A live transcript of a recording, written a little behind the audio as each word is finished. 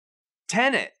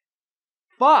Tenet!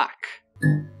 Fuck!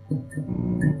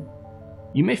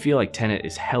 You may feel like Tenet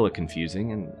is hella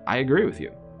confusing, and I agree with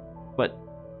you, but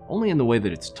only in the way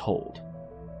that it's told.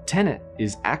 Tenet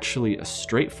is actually a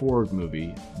straightforward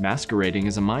movie masquerading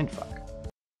as a mindfuck.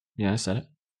 Yeah, I said it.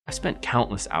 I spent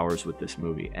countless hours with this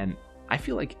movie, and I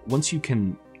feel like once you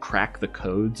can crack the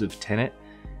codes of Tenet,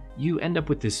 you end up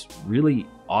with this really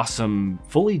awesome,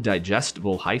 fully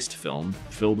digestible heist film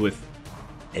filled with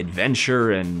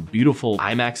adventure and beautiful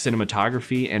IMAX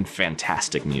cinematography and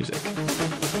fantastic music.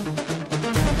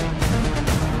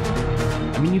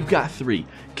 I mean, you've got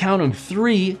count them,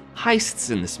 3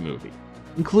 heists in this movie,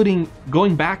 including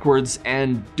going backwards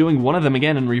and doing one of them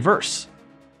again in reverse.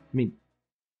 I mean,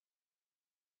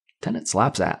 Tenet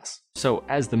slaps ass. So,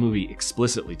 as the movie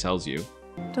explicitly tells you,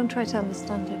 don't try to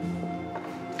understand it.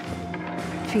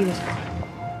 Feel it.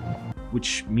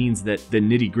 Which means that the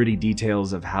nitty-gritty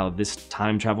details of how this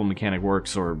time travel mechanic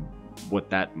works, or what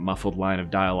that muffled line of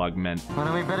dialogue meant,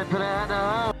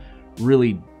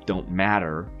 really don't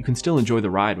matter. You can still enjoy the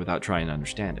ride without trying to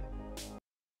understand it.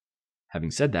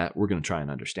 Having said that, we're going to try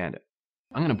and understand it.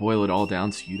 I'm going to boil it all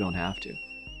down so you don't have to.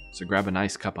 So grab a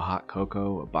nice cup of hot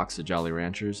cocoa, a box of Jolly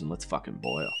Ranchers, and let's fucking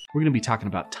boil. We're going to be talking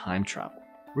about time travel.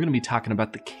 We're going to be talking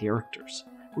about the characters.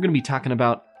 We're going to be talking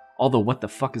about all the what the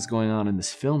fuck is going on in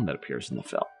this film that appears in the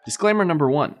film. Disclaimer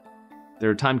number 1. There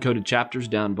are time-coded chapters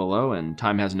down below, and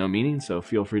time has no meaning, so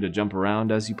feel free to jump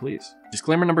around as you please.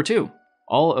 Disclaimer number 2.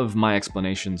 All of my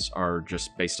explanations are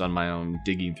just based on my own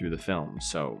digging through the film,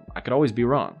 so I could always be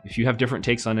wrong. If you have different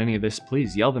takes on any of this,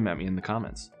 please yell them at me in the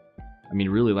comments. I mean,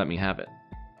 really let me have it.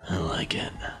 I like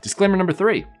it. Disclaimer number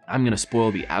 3. I'm gonna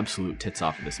spoil the absolute tits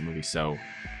off of this movie, so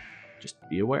just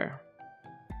be aware.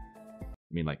 I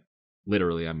mean, like,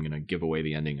 literally, I'm gonna give away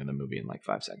the ending of the movie in like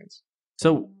 5 seconds.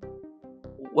 So,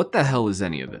 what the hell is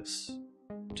any of this?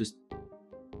 Just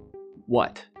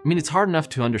what? I mean, it's hard enough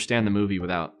to understand the movie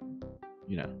without,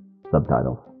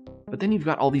 subtitles. But then you've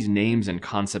got all these names and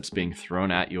concepts being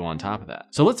thrown at you on top of that.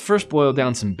 So let's first boil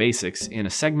down some basics in a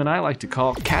segment I like to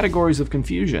call Categories of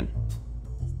Confusion.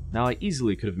 Now, I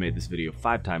easily could have made this video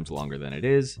 5 times longer than it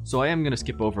is, so I am going to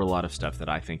skip over a lot of stuff that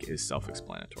I think is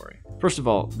self-explanatory. First of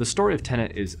all, the story of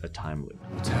Tenet is a time loop.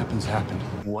 What happens, happened.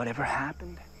 Whatever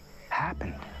happened,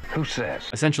 happened. Who says?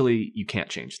 Essentially, you can't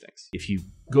change things. If you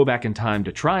go back in time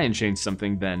to try and change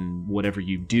something, then whatever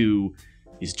you do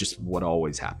is just what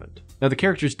always happened. Now, the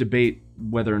characters debate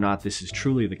whether or not this is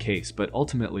truly the case, but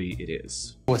ultimately it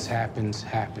is. What's happened,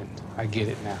 happened. I get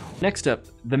it now. Next up,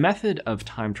 the method of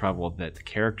time travel that the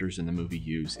characters in the movie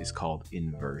use is called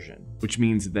inversion, which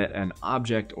means that an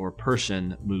object or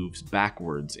person moves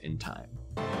backwards in time.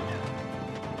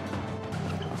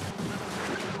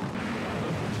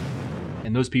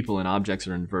 And those people and objects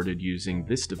are inverted using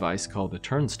this device called the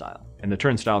turnstile. And the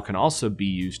turnstile can also be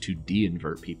used to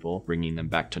de-invert people, bringing them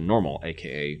back to normal,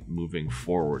 aka moving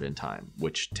forward in time,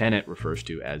 which Tenet refers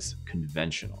to as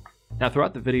conventional. Now,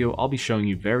 throughout the video, I'll be showing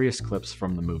you various clips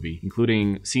from the movie,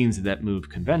 including scenes that move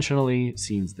conventionally,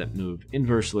 scenes that move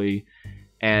inversely,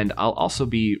 and I'll also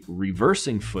be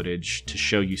reversing footage to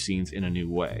show you scenes in a new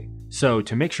way. So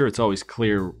to make sure it's always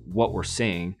clear what we're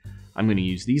seeing, I'm going to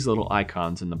use these little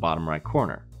icons in the bottom right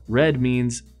corner. Red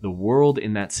means the world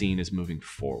in that scene is moving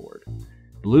forward.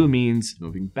 Blue means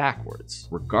moving backwards,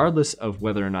 regardless of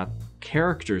whether or not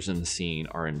characters in the scene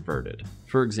are inverted.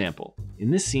 For example,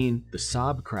 in this scene, the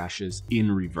Saab crashes in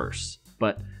reverse,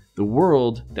 but the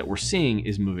world that we're seeing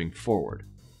is moving forward.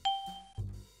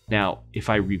 Now, if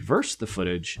I reverse the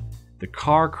footage, the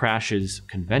car crashes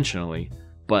conventionally,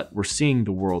 but we're seeing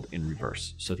the world in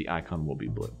reverse, so the icon will be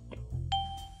blue.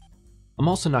 I'm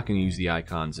also not going to use the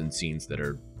icons in scenes that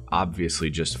are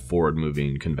obviously just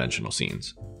forward-moving conventional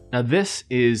scenes. Now, this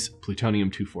is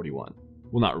plutonium-241.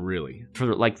 Well, not really.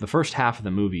 For like the first half of the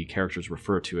movie, characters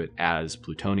refer to it as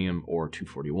plutonium or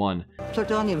 241.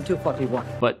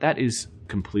 Plutonium-241. But that is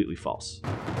completely false.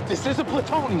 This isn't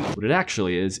plutonium. What it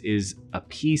actually is a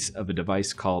piece of a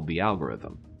device called the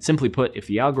algorithm. Simply put, if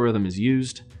the algorithm is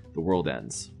used, the world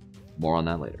ends. More on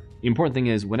that later. The important thing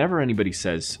is, whenever anybody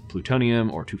says plutonium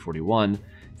or 241,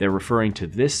 they're referring to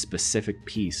this specific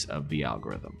piece of the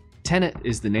algorithm. Tenet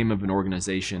is the name of an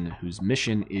organization whose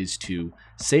mission is to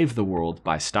save the world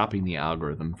by stopping the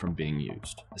algorithm from being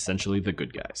used. Essentially the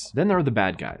good guys. Then there are the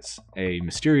bad guys, a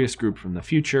mysterious group from the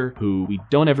future who we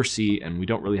don't ever see and we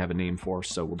don't really have a name for,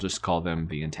 so we'll just call them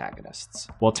the antagonists.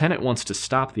 While Tenet wants to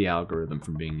stop the algorithm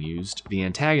from being used, the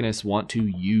antagonists want to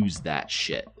use that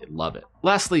shit. They love it.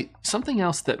 Lastly, something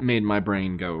else that made my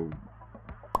brain go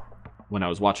when I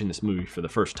was watching this movie for the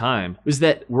first time was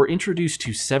that we're introduced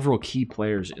to several key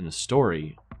players in the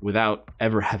story without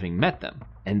ever having met them.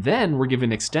 And then we're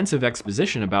given extensive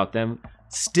exposition about them,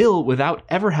 still without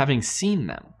ever having seen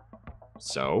them.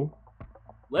 So,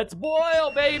 let's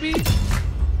boil, baby!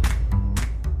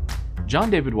 John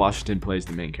David Washington plays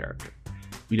the main character.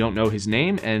 We don't know his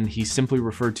name, and he's simply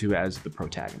referred to as the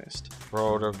protagonist.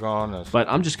 Protagonist. But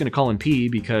I'm just gonna call him P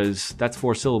because that's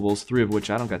 4 syllables, 3 of which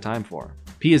I don't got time for.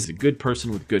 P is a good person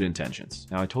with good intentions.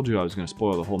 Now, I told you I was gonna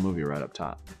spoil the whole movie right up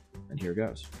top. And here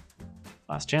goes.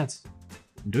 Last chance.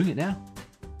 I'm doing it now.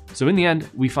 So in the end,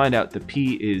 we find out that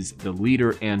P is the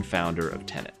leader and founder of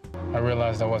Tenet. I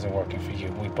realized I wasn't working for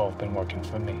you. We've both been working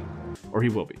for me. Or he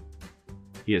will be.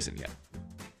 He isn't yet.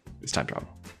 It's time travel.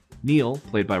 Neil,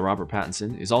 played by Robert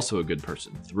Pattinson, is also a good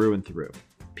person, through and through.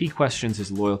 P questions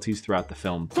his loyalties throughout the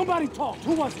film. Somebody talked.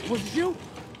 Who was it? Was it you?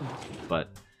 But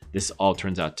this all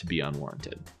turns out to be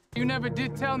unwarranted. You never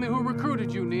did tell me who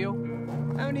recruited you, Neil.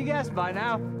 Haven't you guessed by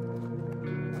now?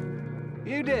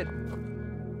 You did.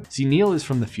 See, Neil is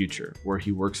from the future, where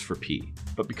he works for P.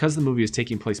 But because the movie is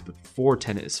taking place before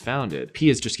Tenet is founded, P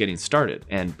is just getting started,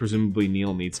 and presumably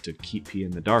Neil needs to keep P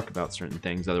in the dark about certain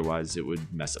things, otherwise it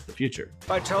would mess up the future.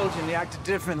 If I told you and you acted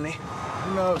differently,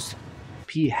 who knows?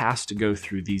 P has to go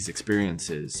through these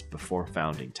experiences before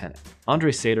founding Tenet.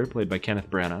 Andre Sator, played by Kenneth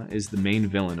Branagh, is the main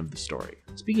villain of the story.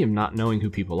 Speaking of not knowing who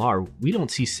people are, we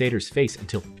don't see Sator's face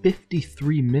until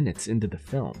 53 minutes into the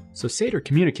film. So Sator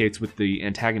communicates with the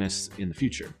antagonists in the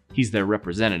future. He's their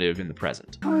representative in the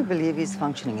present. I believe he's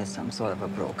functioning as some sort of a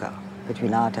broker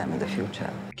between our time and the future.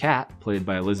 Kat, played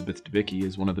by Elizabeth Debicki,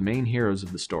 is one of the main heroes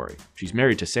of the story. She's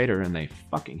married to Sator and they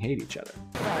fucking hate each other.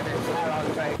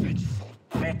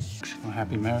 A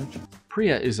happy marriage?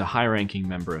 Priya is a high-ranking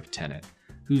member of Tenet,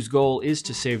 whose goal is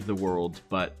to save the world,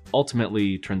 but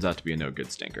ultimately turns out to be a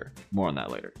no-good stinker. More on that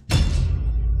later.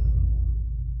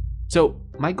 So,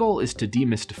 my goal is to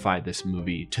demystify this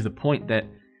movie to the point that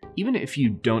even if you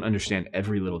don't understand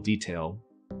every little detail,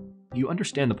 you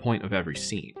understand the point of every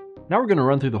scene. Now we're going to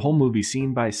run through the whole movie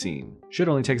scene by scene. Should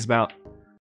only take us about...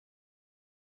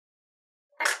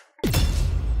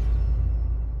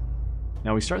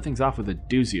 Now we start things off with a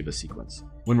doozy of a sequence.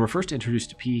 When we're first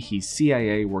introduced to P, he's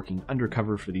CIA working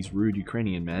undercover for these rude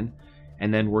Ukrainian men,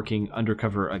 and then working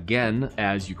undercover again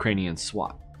as Ukrainian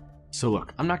SWAT. So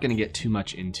look, I'm not going to get too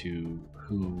much into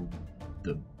who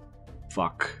the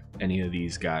fuck any of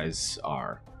these guys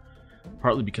are.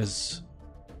 Partly because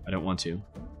I don't want to,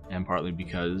 and partly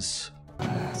because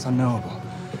It's unknowable.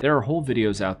 there are whole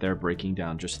videos out there breaking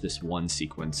down just this one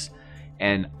sequence,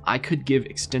 and I could give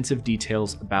extensive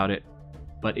details about it,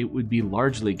 but it would be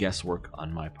largely guesswork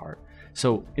on my part.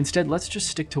 So instead, let's just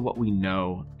stick to what we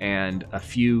know and a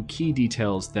few key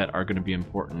details that are going to be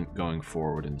important going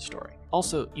forward in the story.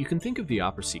 Also, you can think of the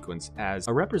opera sequence as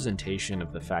a representation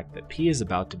of the fact that P is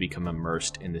about to become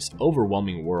immersed in this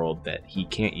overwhelming world that he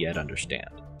can't yet understand.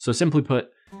 So simply put,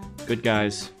 good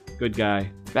guys, good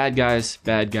guy, bad guys,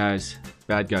 bad guys,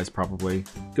 bad guys probably,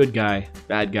 good guy,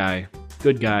 bad guy,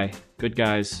 good guy, good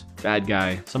guys, bad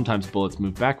guy. Sometimes bullets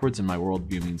move backwards and my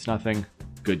worldview means nothing.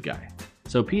 Good guy.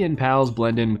 So P and pals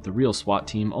blend in with the real SWAT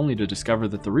team, only to discover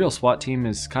that the real SWAT team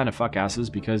is kind of fuck asses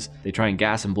because they try and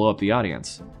gas and blow up the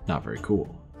audience. Not very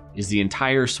cool. Is the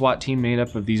entire SWAT team made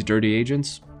up of these dirty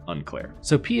agents? Unclear.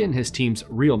 So P and his team's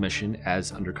real mission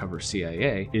as undercover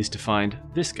CIA is to find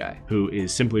this guy, who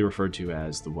is simply referred to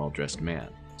as the well-dressed man.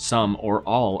 Some or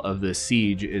all of the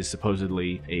siege is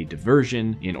supposedly a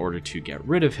diversion in order to get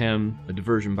rid of him. A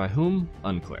diversion by whom?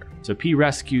 Unclear. So P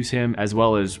rescues him as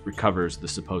well as recovers the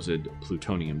supposed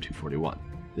plutonium-241.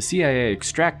 The CIA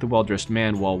extract the well-dressed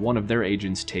man while one of their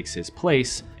agents takes his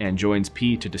place and joins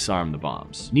P to disarm the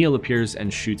bombs. Neil appears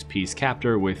and shoots P's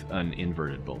captor with an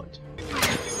inverted bullet.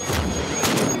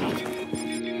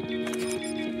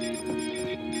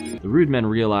 The rude men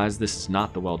realize this is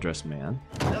not the well-dressed man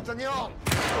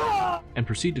and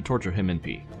proceed to torture him and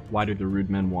P. Why do the rude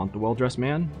men want the well-dressed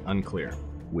man? Unclear.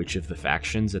 Which of the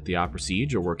factions at the Opera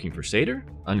Siege are working for Sator?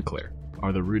 Unclear.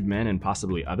 Are the rude men and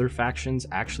possibly other factions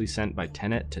actually sent by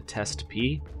Tenet to test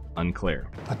P? Unclear.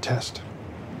 A test.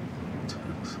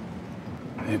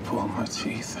 They pull my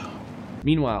teeth out.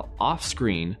 Meanwhile,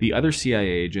 off-screen, the other CIA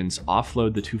agents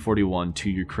offload the 241 to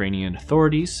Ukrainian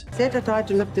authorities. Sator tried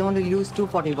to lift the only loose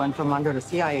 241 from under the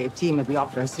CIA team at the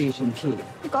Opera Siege in Kiev.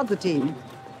 He got the team,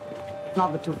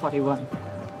 not the 241.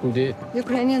 Who did?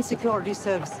 Ukrainian security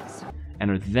services. And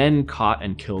are then caught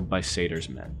and killed by Sator's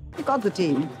men. He got the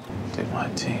team. Did my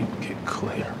team get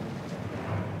clear?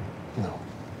 No.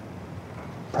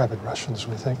 Private Russians,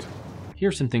 we think. Here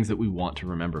are some things that we want to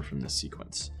remember from this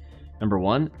sequence. Number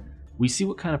one, we see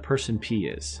what kind of person P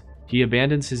is. He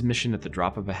abandons his mission at the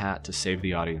drop of a hat to save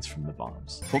the audience from the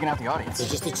bombs. Taking out the audience.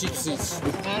 It's just the cheap seats.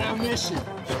 It's not our mission.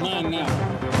 It's mine now.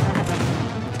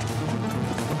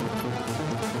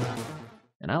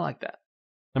 And I like that.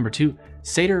 Number 2,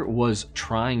 Sator was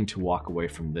trying to walk away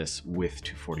from this with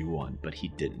 241, but he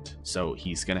didn't, so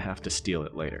he's gonna have to steal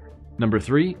it later. Number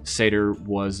 3, Sator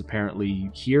was apparently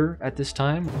here at this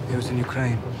time. He was in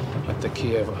Ukraine. At the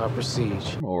Kiev Opera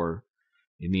Siege. Or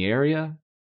in the area,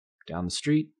 down the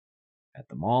street, at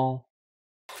the mall.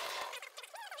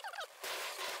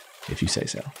 If you say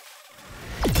so.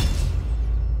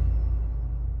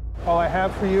 All I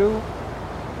have for you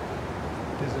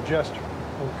is a gesture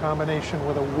in combination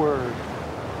with a word,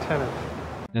 Tenet.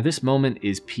 Now this moment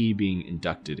is P being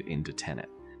inducted into Tenet.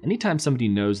 Anytime somebody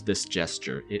knows this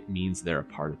gesture, it means they're a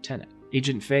part of Tenet.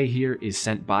 Agent Faye here is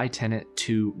sent by Tenet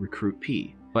to recruit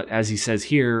P. But as he says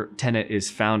here, Tenet is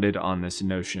founded on this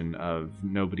notion of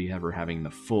nobody ever having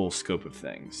the full scope of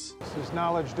things. This is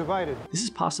knowledge divided. This is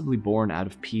possibly born out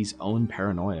of P's own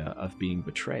paranoia of being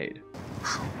betrayed.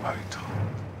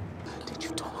 Did you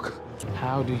talk?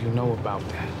 How do you know about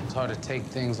that? It's hard to take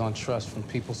things on trust from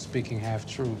people speaking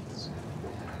half-truths.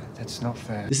 That's not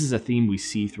fair. This is a theme we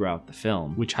see throughout the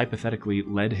film, which hypothetically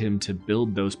led him to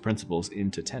build those principles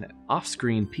into Tenet.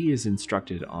 Off-screen, P is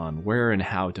instructed on where and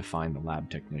how to find the lab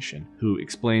technician, who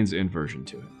explains Inversion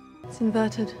to him. It's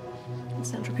inverted.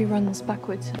 Its entropy runs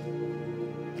backwards.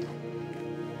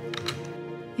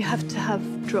 You have to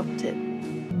have dropped it.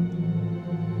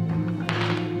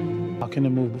 How can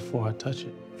it move before I touch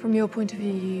it? From your point of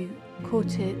view, you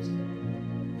caught it,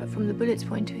 but from the bullet's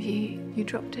point of view, you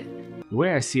dropped it. The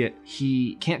way I see it,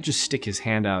 he can't just stick his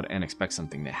hand out and expect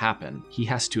something to happen. He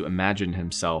has to imagine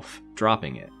himself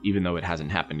dropping it, even though it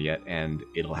hasn't happened yet and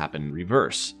it'll happen in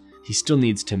reverse. He still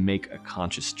needs to make a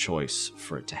conscious choice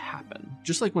for it to happen.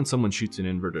 Just like when someone shoots an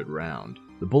inverted round,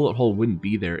 the bullet hole wouldn't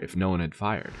be there if no one had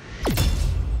fired.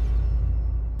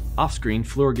 Off-screen,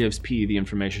 Fleur gives P the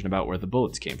information about where the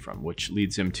bullets came from, which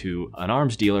leads him to an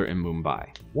arms dealer in Mumbai.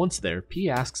 Once there, P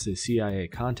asks his CIA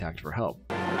contact for help.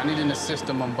 I need an assist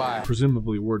in Mumbai.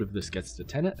 Presumably word of this gets to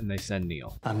Tenet and they send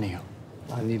Neil. I'm Neil.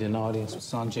 I need an audience with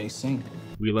Sanjay Singh.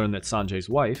 We learn that Sanjay's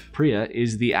wife, Priya,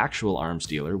 is the actual arms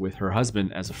dealer with her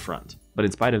husband as a front. But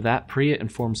in spite of that, Priya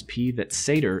informs P that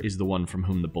Sator is the one from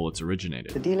whom the bullets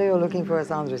originated. The dealer you're looking for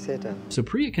sounds like Sator. So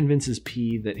Priya convinces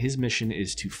P that his mission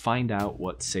is to find out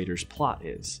what Sator's plot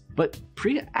is. But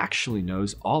Priya actually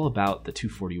knows all about the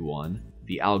 241,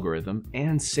 the algorithm,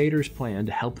 and Sator's plan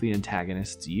to help the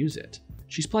antagonists use it.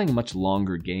 She's playing a much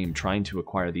longer game trying to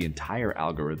acquire the entire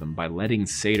algorithm by letting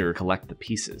Sator collect the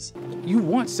pieces. You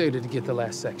want Sator to get the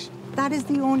last section. That is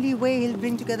the only way he'll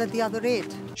bring together the other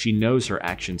 8. She knows her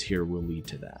actions here will lead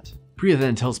to that. Priya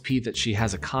then tells P that she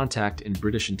has a contact in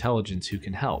British intelligence who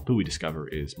can help, who we discover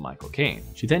is Michael Caine.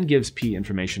 She then gives P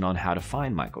information on how to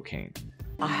find Michael Caine.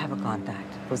 I have a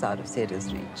contact who's out of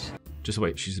Sator's reach. Just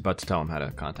wait, she's about to tell him how to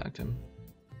contact him.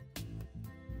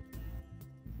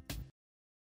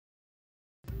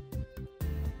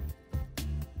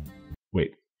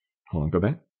 Wait, hold on, go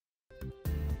back.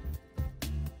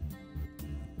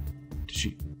 Did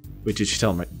she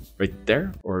tell him right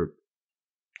there? Or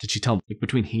did she tell him like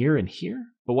between here and here?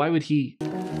 But why would he,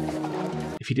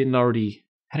 if he didn't already,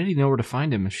 how did he know where to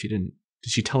find him if she didn't?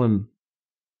 Did she tell him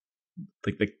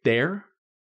like there?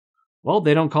 Well,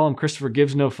 they don't call him Christopher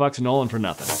Gives No Fucks Nolan for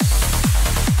nothing.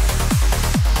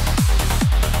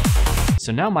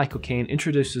 So now Michael Caine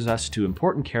introduces us to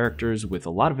important characters with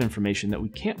a lot of information that we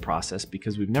can't process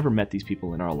because we've never met these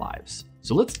people in our lives.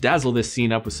 So let's dazzle this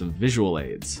scene up with some visual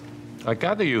aids. I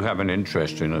gather you have an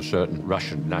interest in a certain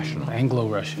Russian national.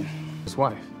 Anglo-Russian. His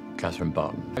wife. Catherine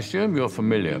Barton. I assume you're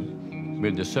familiar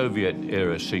with the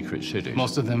Soviet-era secret cities.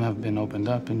 Most of them have been opened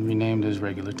up and renamed as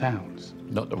regular towns.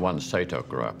 Not the ones Sator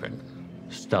grew up in.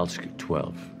 Stalsk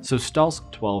 12. So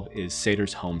Stalsk 12 is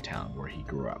Sator's hometown where he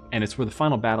grew up, and it's where the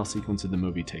final battle sequence of the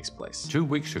movie takes place. 2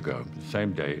 weeks ago, the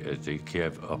same day as the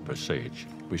Kiev Opera Siege,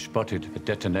 we spotted a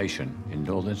detonation in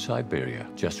northern Siberia,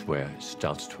 just where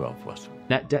Stalsk 12 was.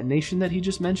 That detonation that he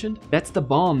just mentioned, that's the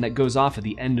bomb that goes off at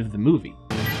the end of the movie.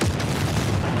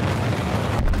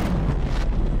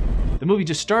 The movie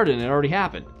just started and it already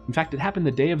happened. In fact, it happened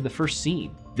the day of the first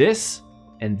scene. This,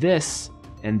 and this,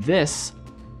 and this,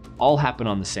 all happen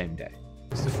on the same day.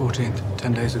 It's the 14th,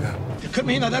 10 days ago. It could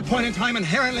mean that that point in time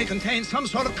inherently contains some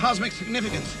sort of cosmic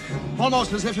significance,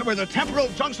 almost as if it were the temporal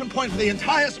junction point for the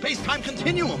entire space-time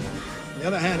continuum. On the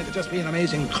other hand, it could just be an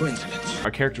amazing coincidence.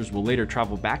 Our characters will later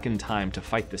travel back in time to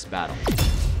fight this battle.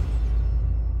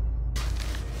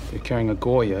 You're carrying a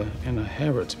Goya in a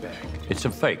Harrods bag. It's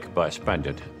a fake by a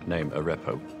Spaniard named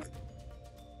Arepo.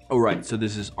 Oh, right, so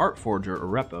this is art forger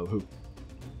Arepo, who,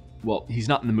 well, he's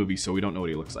not in the movie, so we don't know what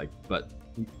he looks like, but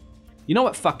you know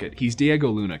what? Fuck it. He's Diego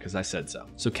Luna, because I said so.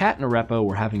 So Kat and Arepo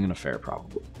were having an affair,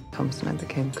 probably. Thomas and I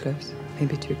became close,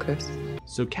 maybe too close.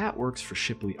 So Kat works for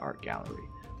Shipley Art Gallery.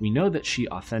 We know that she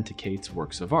authenticates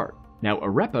works of art. Now,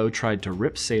 Arepo tried to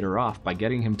rip Sator off by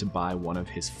getting him to buy one of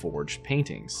his forged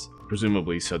paintings,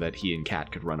 presumably so that he and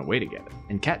Kat could run away together.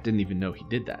 And Kat didn't even know he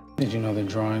did that. Did you know the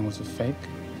drawing was a fake?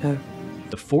 No.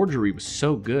 The forgery was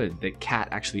so good that Kat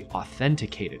actually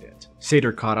authenticated it.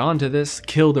 Sator caught on to this,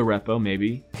 killed Arepo,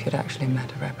 maybe. If you'd actually met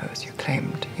Arepo as you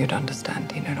claimed, you'd understand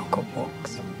he no longer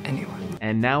walks anywhere.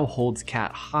 And now holds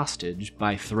Kat hostage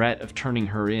by threat of turning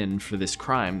her in for this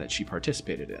crime that she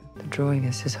participated in. The drawing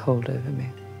is his hold over me.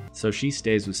 So she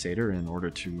stays with Sator in order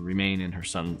to remain in her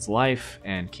son's life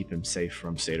and keep him safe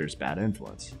from Sator's bad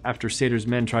influence. After Sator's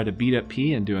men try to beat up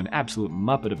P and do an absolute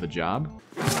muppet of a job,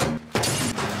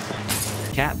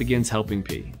 Kat begins helping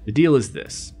P. The deal is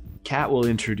this. Kat will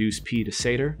introduce P to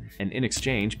Sator, and in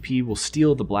exchange, P will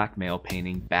steal the blackmail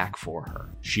painting back for her.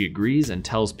 She agrees and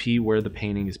tells P where the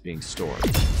painting is being stored.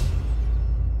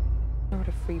 Know what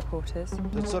a Freeport is?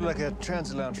 It's sort of like a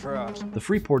transit lounge for art. The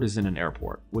Freeport is in an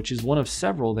airport, which is one of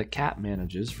several that Kat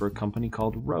manages for a company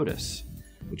called Rotus,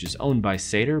 which is owned by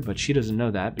Sator, but she doesn't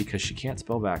know that because she can't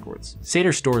spell backwards.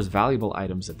 Sator stores valuable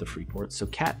items at the Freeport, so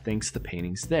Kat thinks the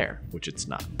painting's there, which it's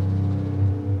not.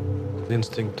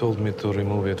 Instinct told me to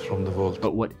remove it from the vault.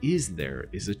 But what is there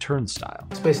is a turnstile.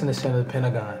 Space in the center of the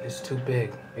Pentagon is too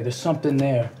big. There's something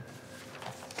there.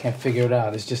 Can't figure it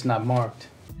out. It's just not marked.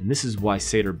 And this is why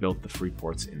Sator built the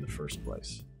Freeports in the first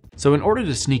place. So in order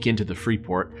to sneak into the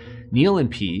Freeport, Neil and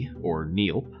P, or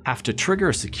Neil, have to trigger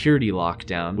a security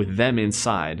lockdown with them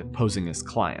inside posing as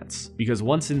clients. Because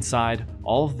once inside,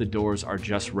 all of the doors are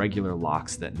just regular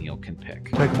locks that Neil can pick.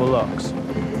 Pickable locks.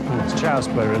 It's Charles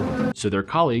Barrel. So their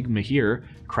colleague, Mahir,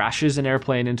 crashes an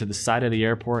airplane into the side of the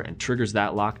airport and triggers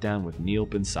that lockdown with Neil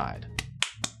inside.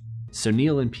 So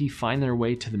Neil and P find their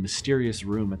way to the mysterious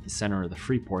room at the center of the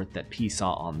Freeport that P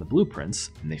saw on the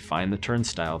blueprints, and they find the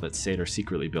turnstile that Sator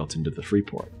secretly built into the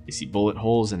Freeport. They see bullet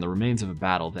holes and the remains of a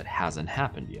battle that hasn't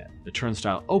happened yet. The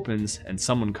turnstile opens and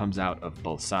someone comes out of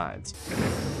both sides.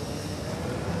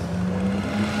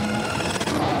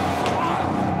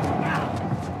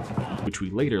 Which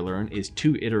we later learn is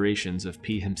 2 iterations of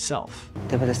P himself.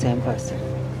 They were the same person.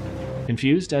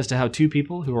 Confused as to how 2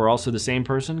 people who are also the same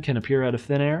person can appear out of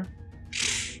thin air?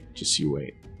 Just you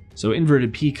wait. So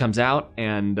Inverted P comes out,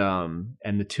 and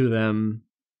the 2 of them,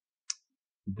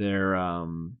 they're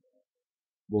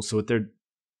well, so what they're,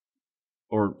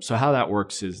 or so how that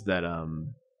works is that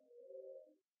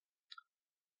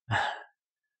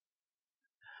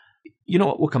you know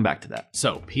what? We'll come back to that.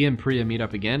 So P and Priya meet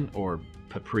up again, or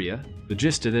Priya. The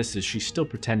gist of this is she's still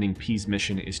pretending P's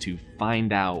mission is to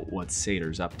find out what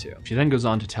Sator's up to. She then goes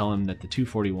on to tell him that the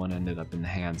 241 ended up in the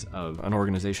hands of an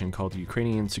organization called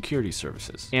Ukrainian Security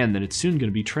Services, and that it's soon going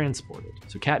to be transported.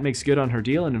 So Kat makes good on her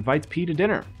deal and invites P to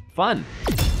dinner. Fun!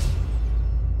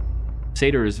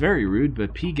 Sator is very rude,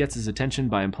 but P gets his attention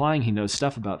by implying he knows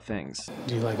stuff about things.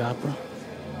 Do you like opera?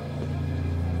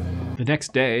 The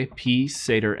next day, P,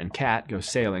 Sator, and Kat go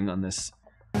sailing on this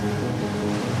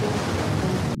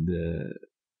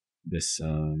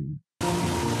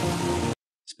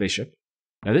spaceship.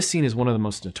 Now this scene is one of the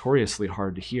most notoriously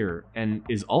hard to hear and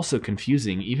is also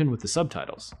confusing even with the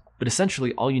subtitles. But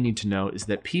essentially all you need to know is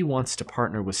that P wants to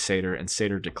partner with Sator and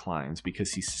Sator declines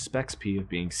because he suspects P of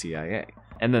being CIA.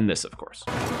 And then this, of course.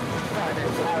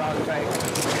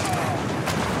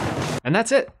 And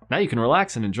that's it. Now you can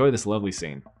relax and enjoy this lovely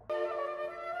scene.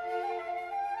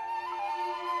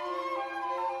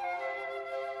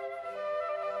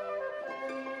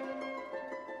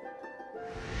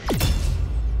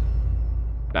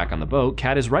 Back on the boat,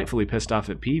 Kat is rightfully pissed off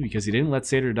at P because he didn't let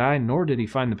Sator die, nor did he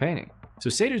find the painting. So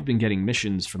Sator's been getting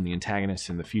missions from the antagonists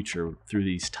in the future through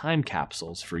these time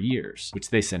capsules for years, which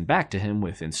they send back to him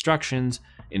with instructions,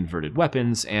 inverted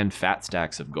weapons, and fat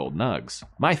stacks of gold nugs.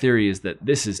 My theory is that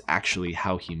this is actually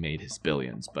how he made his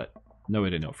billions, but no way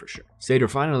to know for sure. Sator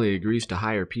finally agrees to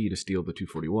hire P to steal the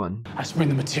 241. I just bring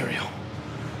the material.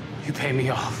 You pay me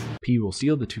off. P will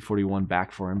steal the 241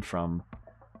 back for him from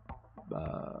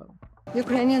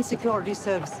Ukrainian Security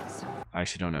Services. I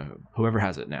actually don't know who. Whoever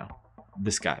has it now.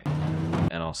 This guy.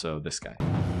 And also this guy.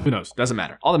 Who knows? Doesn't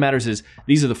matter. All that matters is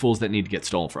these are the fools that need to get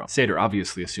stolen from. Sator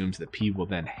obviously assumes that P will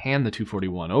then hand the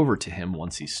 241 over to him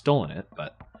once he's stolen it,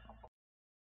 but...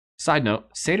 Side note,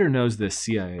 Sator knows this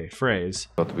CIA phrase.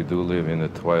 But we do live in a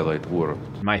twilight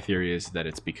world. My theory is that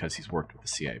it's because he's worked with the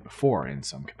CIA before in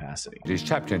some capacity. He's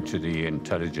tapped into the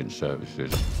intelligence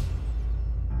services.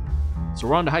 So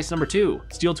we're on to heist number 2.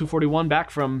 Steal 241 back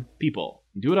from people.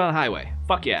 Do it on a highway.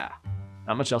 Fuck yeah.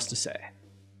 Not much else to say.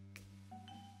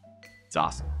 It's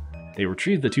awesome. They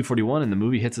retrieve the 241 and the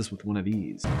movie hits us with one of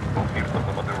these. I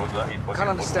can't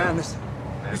understand this.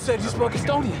 You said you spoke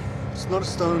Estonian. It's not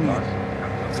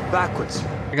Estonian. It's backwards.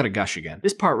 I gotta gush again.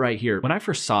 This part right here, when I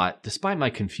first saw it, despite my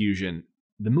confusion,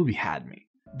 the movie had me.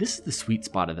 This is the sweet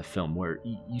spot of the film where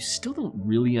you still don't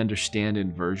really understand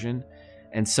inversion,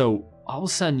 and so all of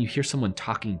a sudden you hear someone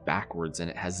talking backwards and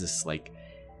it has this like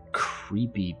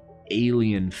creepy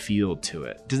alien feel to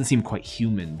it. It doesn't seem quite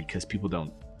human because people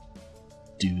don't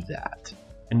do that.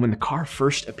 And when the car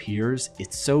first appears,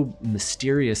 it's so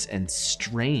mysterious and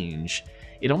strange.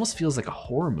 It almost feels like a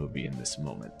horror movie in this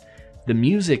moment. The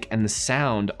music and the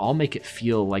sound all make it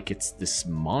feel like it's this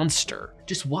monster.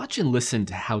 Just watch and listen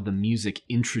to how the music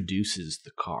introduces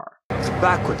the car. It's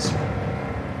backwards.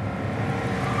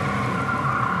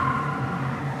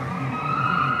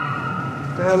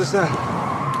 What the hell is that?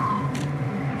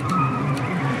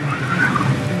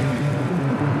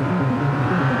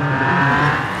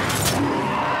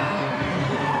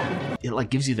 It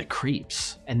like gives you the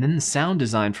creeps. And then the sound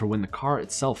design for when the car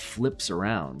itself flips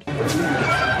around.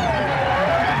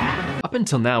 Up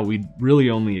until now, we'd really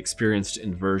only experienced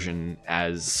inversion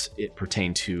as it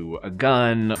pertained to a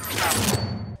gun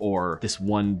or this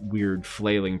one weird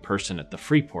flailing person at the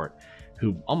Freeport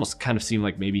who almost kind of seemed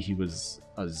like maybe he was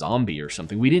a zombie or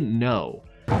something. We didn't know.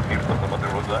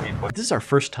 This is our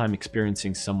first time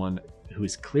experiencing someone who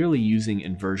is clearly using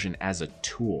inversion as a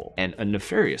tool, and a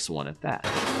nefarious one at that.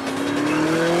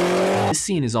 This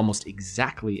scene is almost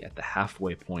exactly at the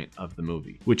halfway point of the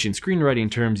movie, which in screenwriting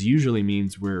terms usually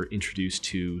means we're introduced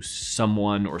to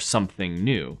someone or something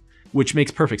new, which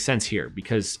makes perfect sense here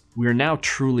because we're now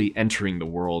truly entering the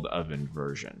world of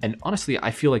inversion. And honestly,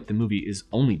 I feel like the movie is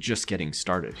only just getting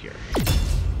started here.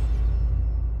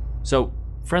 So,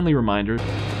 friendly reminder.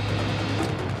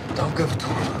 Don't give it to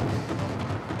him.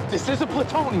 This isn't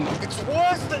plutonium. It's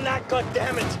worse than that,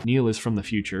 goddammit! Neil is from the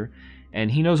future,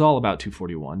 and he knows all about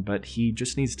 241, but he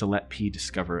just needs to let P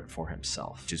discover it for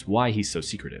himself, which is why he's so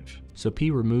secretive. So P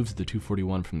removes the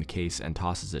 241 from the case and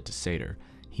tosses it to Sator.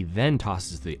 He then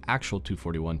tosses the actual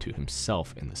 241 to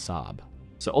himself in the Saab.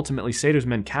 So ultimately, Sator's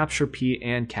men capture P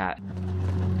and Kat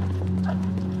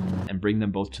and bring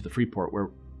them both to the Freeport where...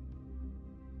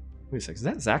 Wait a sec, is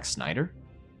that Zack Snyder?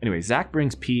 Anyway, Zack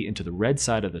brings P into the red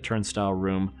side of the turnstile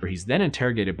room, where he's then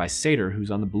interrogated by Sator,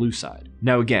 who's on the blue side.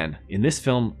 Now again, in this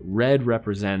film, red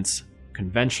represents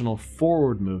conventional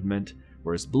forward movement,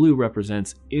 whereas blue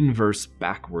represents inverse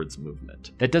backwards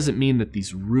movement. That doesn't mean that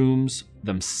these rooms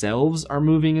themselves are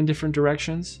moving in different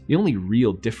directions. The only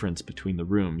real difference between the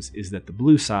rooms is that the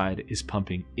blue side is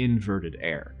pumping inverted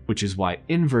air, which is why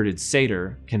inverted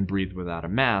Sator can breathe without a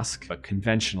mask, but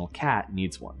conventional Kat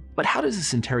needs one. But how does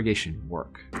this interrogation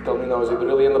work? Tell me now, is it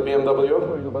really in the BMW?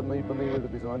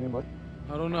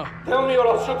 I don't know. Tell me or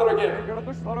I'll shoot her again.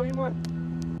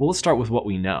 Well, let's start with what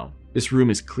we know. This room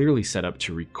is clearly set up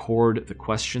to record the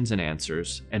questions and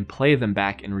answers and play them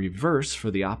back in reverse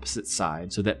for the opposite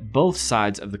side so that both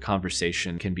sides of the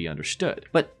conversation can be understood.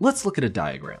 But let's look at a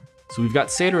diagram. So we've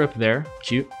got Sator up there,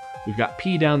 cute. We've got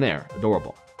P down there,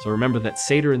 adorable. So remember that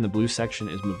Sator in the blue section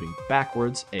is moving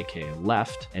backwards, aka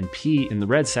left, and P in the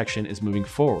red section is moving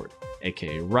forward,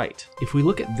 aka right. If we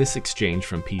look at this exchange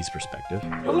from P's perspective...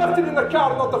 You left it in the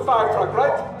car, not the fire truck,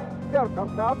 right?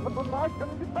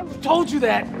 Told you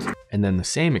that! And then the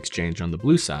same exchange on the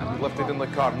blue side. You left it in the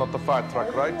car, not the fire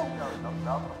truck, right?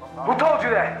 Who told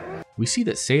you that? We see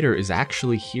that Sator is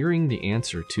actually hearing the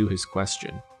answer to his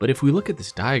question. But if we look at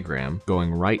this diagram,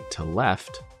 going right to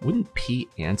left, wouldn't P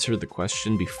answer the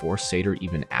question before Sator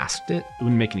even asked it? It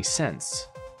wouldn't make any sense.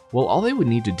 Well, all they would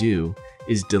need to do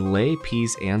is delay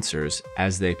P's answers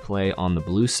as they play on the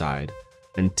blue side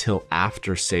until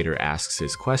after Sator asks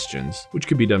his questions, which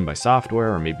could be done by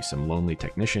software or maybe some lonely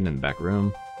technician in the back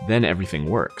room. Then everything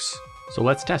works. So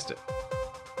let's test it.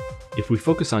 If we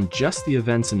focus on just the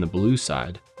events in the blue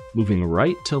side, moving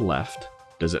right to left,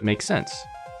 does it make sense?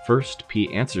 First,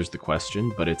 P answers the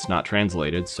question, but it's not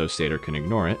translated, so Sator can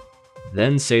ignore it.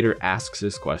 Then Sator asks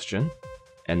his question,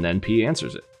 and then P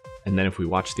answers it. And then if we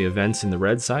watch the events in the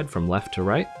red side from left to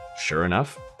right, sure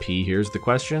enough, P hears the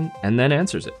question and then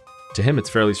answers it. To him, it's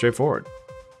fairly straightforward.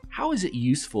 How is it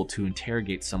useful to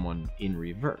interrogate someone in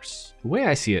reverse? The way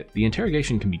I see it, the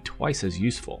interrogation can be twice as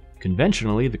useful.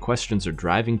 Conventionally, the questions are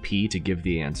driving P to give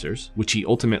the answers, which he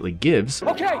ultimately gives.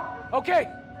 Okay.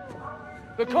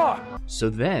 The car! So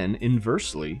then,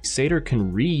 inversely, Sator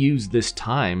can reuse this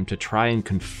time to try and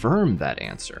confirm that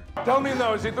answer. Tell me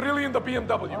now, is it really in the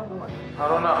BMW? I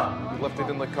don't know. You left it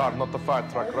in the car, not the fire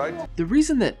truck, right? The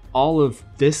reason that all of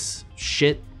this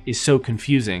shit is so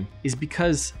confusing is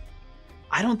because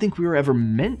I don't think we were ever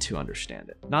meant to understand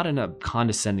it. Not in a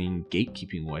condescending,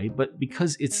 gatekeeping way, but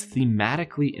because it's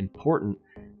thematically important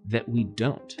that we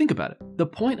don't. Think about it. The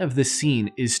point of this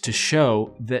scene is to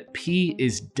show that P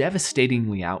is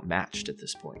devastatingly outmatched at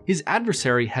this point. His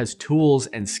adversary has tools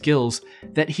and skills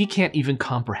that he can't even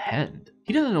comprehend.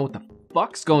 He doesn't know what the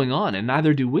fuck's going on, and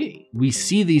neither do we. We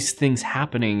see these things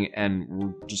happening and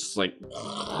we're just like,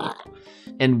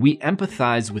 and we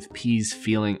empathize with P's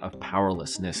feeling of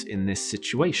powerlessness in this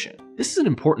situation. This is an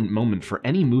important moment for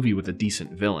any movie with a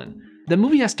decent villain. The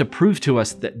movie has to prove to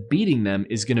us that beating them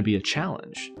is going to be a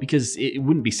challenge, because it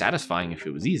wouldn't be satisfying if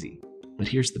it was easy. But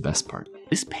here's the best part.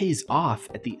 This pays off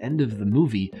at the end of the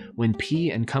movie when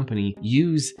P and company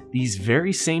use these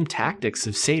very same tactics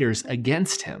of Sator's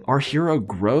against him. Our hero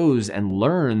grows and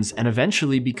learns and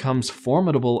eventually becomes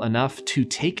formidable enough to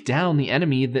take down the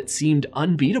enemy that seemed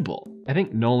unbeatable. I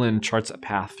think Nolan charts a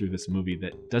path through this movie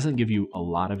that doesn't give you a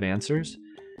lot of answers,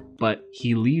 but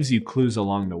he leaves you clues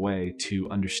along the way to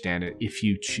understand it if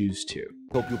you choose to.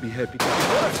 Hope you'll be happy.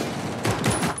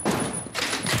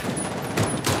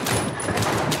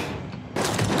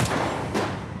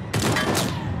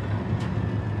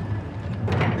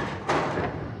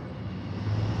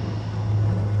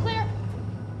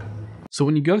 So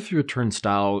when you go through a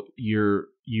turnstile, you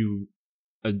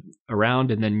around,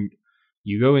 and then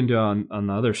you go into on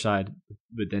the other side,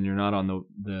 but then you're not on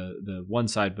the one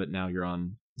side, but now you're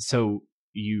on. So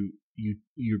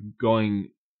you're going.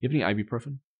 You have any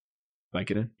ibuprofen?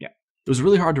 Vicodin? Yeah. It was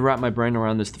really hard to wrap my brain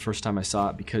around this the first time I saw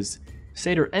it, because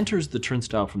Sator enters the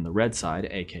turnstile from the red side,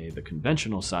 aka the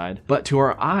conventional side, but to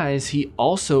our eyes, he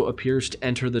also appears to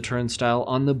enter the turnstile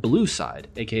on the blue side,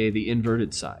 aka the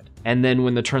inverted side. And then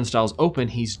when the turnstile's open,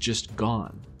 he's just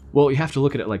gone. Well, you have to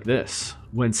look at it like this.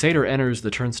 When Sator enters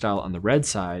the turnstile on the red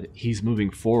side, he's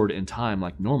moving forward in time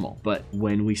like normal. But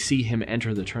when we see him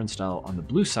enter the turnstile on the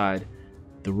blue side,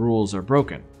 the rules are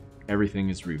broken. Everything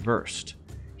is reversed.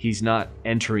 He's not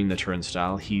entering the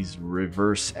turnstile, he's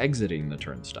reverse exiting the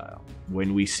turnstile.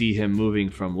 When we see him moving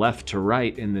from left to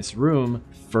right in this room,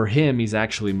 for him, he's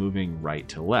actually moving right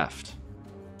to left.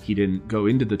 He didn't go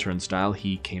into the turnstile,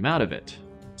 he came out of it.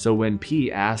 So when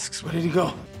P asks, "Where did he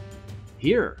go?"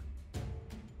 Here.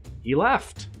 He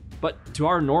left. But to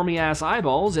our normie-ass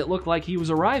eyeballs, it looked like he was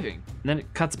arriving. And then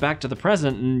it cuts back to the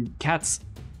present, and Kat's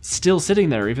still sitting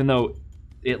there, even though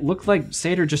it looked like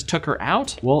Sator just took her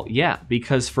out? Well, yeah,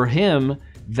 because for him,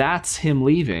 that's him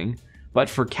leaving, but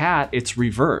for Kat, it's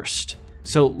reversed.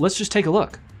 So let's just take a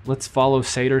look. Let's follow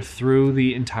Sator through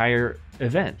the entire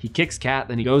event. He kicks Kat,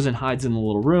 then he goes and hides in the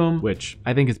little room, which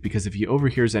I think is because if he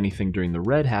overhears anything during the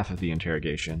red half of the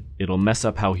interrogation, it'll mess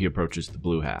up how he approaches the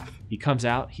blue half. He comes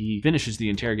out, he finishes the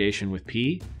interrogation with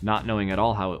P, not knowing at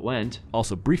all how it went.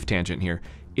 Also, brief tangent here.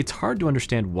 It's hard to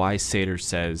understand why Sator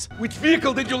says, "Which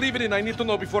vehicle did you leave it in? I need to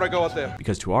know before I go out there."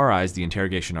 Because to our eyes, the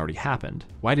interrogation already happened.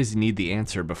 Why does he need the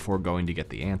answer before going to get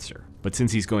the answer? But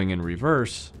since he's going in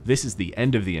reverse, this is the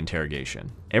end of the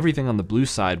interrogation. Everything on the blue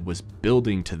side was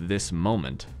building to this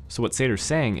moment. So what Sator's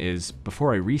saying is,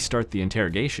 before I restart the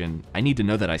interrogation, I need to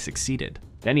know that I succeeded.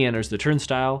 Then he enters the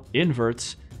turnstile,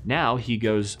 inverts. Now he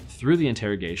goes through the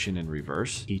interrogation in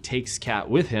reverse. He takes Kat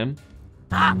with him.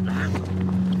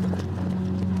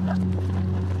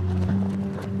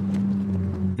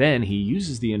 Then he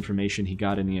uses the information he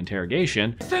got in the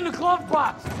interrogation. It's in the glove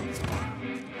box!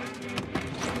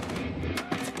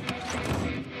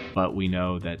 But we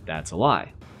know that that's a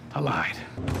lie. I lied.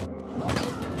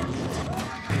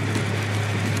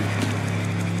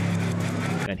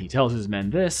 And he tells his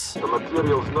men this. The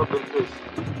material's not in this.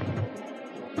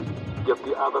 Get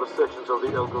the other sections of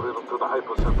the algorithm to the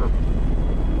hypocenter.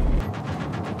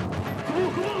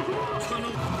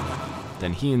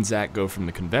 Then he and Zach go from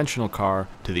the conventional car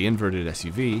to the inverted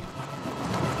SUV.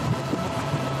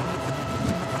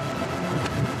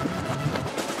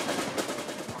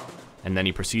 And then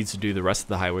he proceeds to do the rest of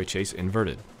the highway chase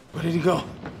inverted. Where did he go?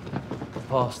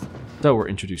 Past. So we're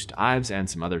introduced to Ives and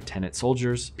some other Tenet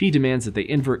soldiers. P demands that they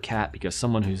invert Kat because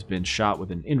someone who's been shot with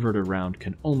an inverted round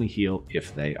can only heal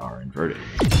if they are inverted.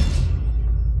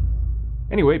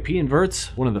 Anyway, P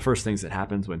inverts. One of the first things that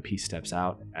happens when P steps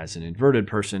out as an inverted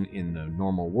person in the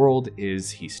normal world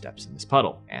is he steps in this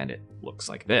puddle, and it looks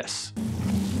like this.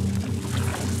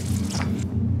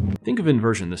 Think of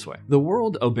inversion this way. The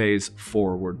world obeys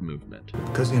forward movement.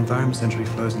 Because the environment centrally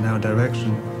flows in our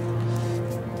direction,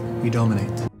 we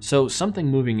dominate. So something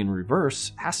moving in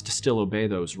reverse has to still obey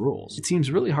those rules. It seems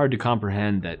really hard to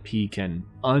comprehend that P can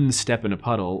unstep in a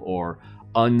puddle or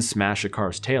unsmash a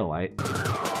car's taillight.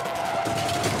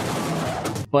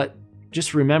 But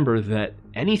just remember that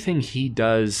anything he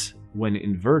does when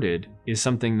inverted is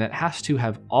something that has to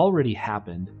have already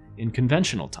happened in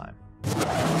conventional time.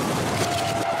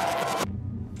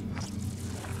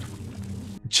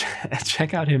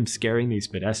 Check out him scaring these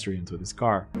pedestrians with his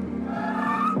car.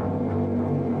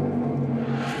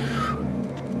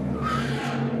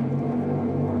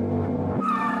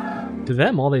 To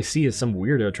them, all they see is some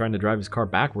weirdo trying to drive his car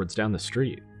backwards down the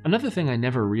street. Another thing I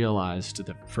never realized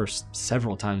the first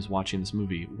several times watching this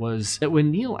movie was that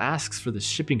when Neil asks for the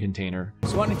shipping container,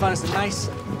 So why don't you find us a nice,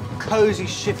 cozy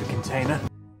shipping container?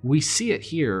 we see it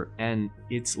here and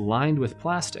it's lined with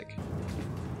plastic.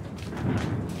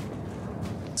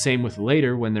 Same with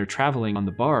later when they're traveling on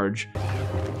the barge.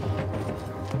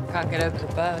 Can't get over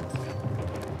the birds.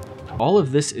 All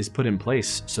of this is put in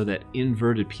place so that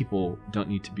inverted people don't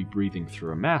need to be breathing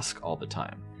through a mask all the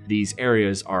time. These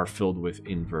areas are filled with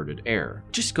inverted air.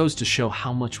 It just goes to show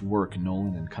how much work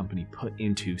Nolan and company put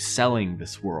into selling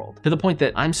this world, to the point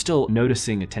that I'm still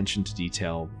noticing attention to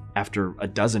detail after a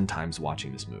dozen times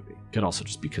watching this movie. Could also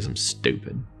just because I'm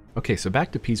stupid. Okay, so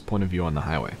back to P's point of view on the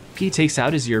highway. P takes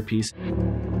out his earpiece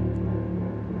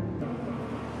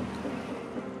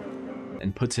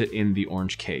and puts it in the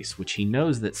orange case, which he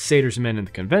knows that Sator's men in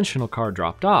the conventional car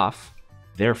dropped off.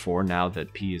 Therefore, now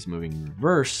that P is moving in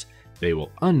reverse, they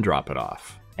will undrop it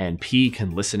off, and P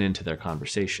can listen into their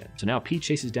conversation. So now P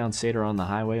chases down Sator on the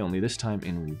highway, only this time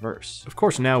in reverse. Of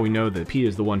course, now we know that P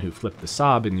is the one who flipped the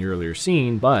Saab in the earlier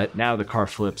scene, but now the car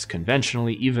flips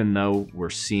conventionally, even though we're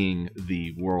seeing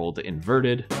the world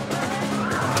inverted.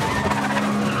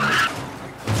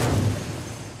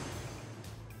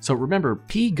 So remember,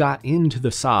 P got into the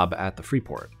Saab at the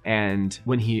Freeport, and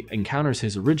when he encounters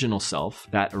his original self,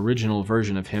 that original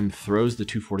version of him throws the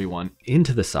 241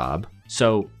 into the Saab,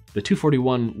 so the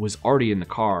 241 was already in the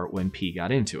car when P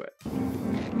got into it.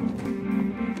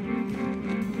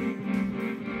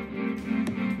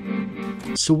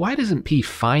 So why doesn't P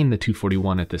find the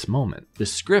 241 at this moment? The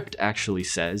script actually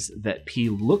says that P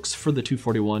looks for the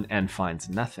 241 and finds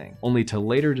nothing, only to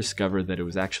later discover that it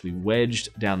was actually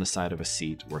wedged down the side of a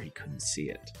seat where he couldn't see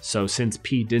it. So since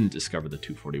P didn't discover the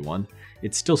 241,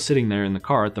 it's still sitting there in the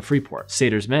car at the Freeport.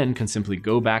 Sator's men can simply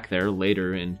go back there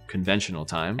later in conventional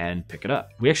time and pick it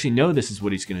up. We actually know this is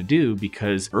what he's gonna do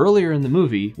because earlier in the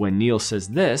movie, when Neil says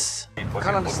this, I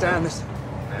can't understand this.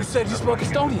 You said you spoke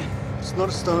Estonian. It's not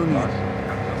Estonian.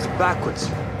 It's backwards.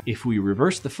 if we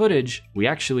reverse the footage, we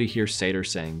actually hear Sator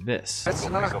saying this. That's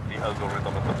another.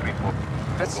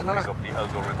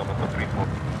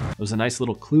 It was a nice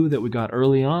little clue that we got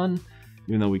early on,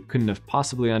 even though we couldn't have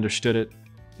possibly understood it.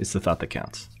 It's the thought that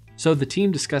counts. So the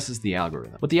team discusses the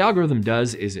algorithm. What the algorithm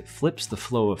does is it flips the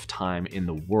flow of time in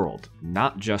the world,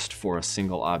 not just for a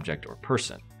single object or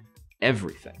person.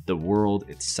 Everything, the world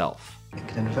itself. It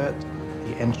can invert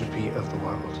the entropy of the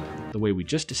world. The way we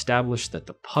just established that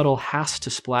the puddle has to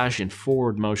splash in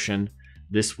forward motion,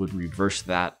 this would reverse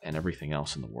that and everything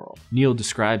else in the world. Neil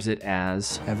describes it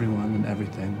as everyone and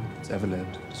everything that's ever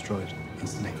lived destroyed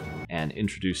instantly. And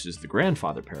introduces the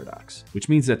grandfather paradox, which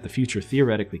means that the future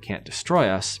theoretically can't destroy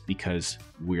us because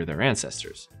we're their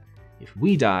ancestors. If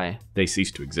we die, they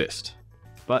cease to exist.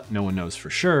 But no one knows for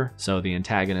sure, so the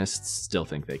antagonists still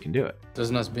think they can do it.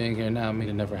 Doesn't us being here now mean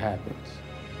it never happens?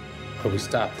 Or we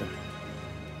stop them?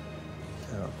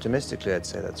 Optimistically, I'd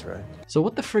say that's right. So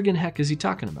what the friggin' heck is he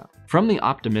talking about? From the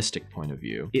optimistic point of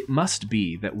view, it must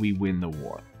be that we win the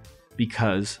war.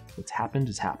 Because what's happened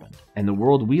has happened. And the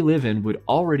world we live in would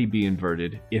already be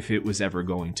inverted if it was ever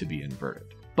going to be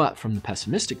inverted. But from the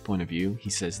pessimistic point of view, he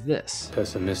says this.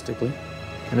 Pessimistically?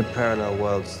 In a parallel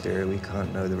worlds theory, we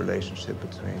can't know the relationship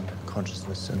between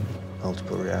consciousness and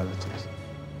multiple realities.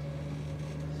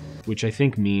 Which I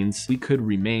think means we could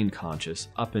remain conscious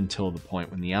up until the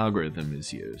point when the algorithm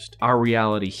is used. Our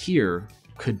reality here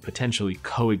could potentially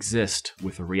coexist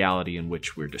with a reality in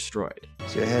which we're destroyed.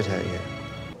 Is your head hurt yet?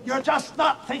 You're just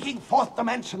not thinking fourth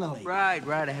dimensionally. Right,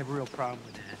 I have a real problem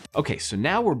with that. Okay, so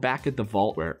now we're back at the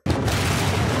vault where...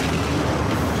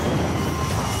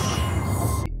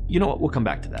 You know what, we'll come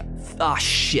back to that. Ah,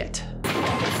 shit.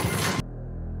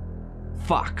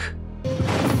 Fuck.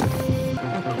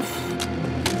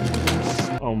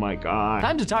 Oh my god.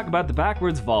 Time to talk about the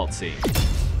backwards vault scene.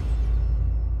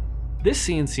 This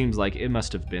scene seems like it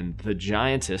must have been the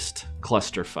giantest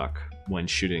clusterfuck when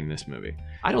shooting this movie.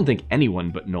 I don't think anyone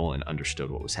but Nolan understood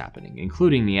what was happening,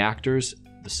 including the actors,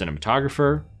 the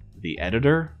cinematographer, The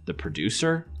editor? The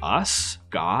producer? Us?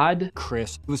 God?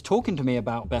 Chris was talking to me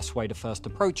about best way to first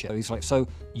approach it. He's like, so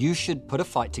you should put a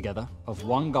fight together of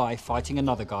one guy fighting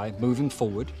another guy, moving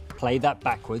forward, play that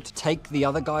backwards, take the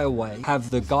other guy away,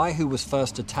 have the guy who was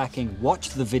first attacking watch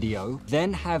the video,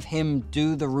 then have him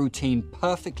do the routine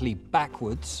perfectly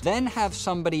backwards, then have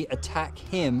somebody attack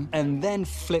him, and then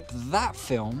flip that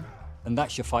film, and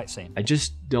that's your fight scene. I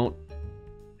just don't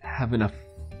have enough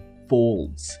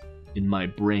folds in my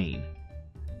brain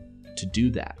to do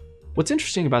that. What's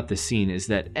interesting about this scene is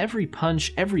that every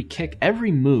punch, every kick,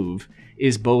 every move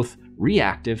is both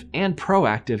reactive and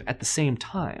proactive at the same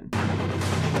time.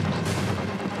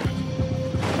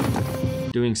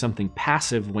 Doing something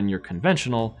passive when you're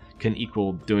conventional can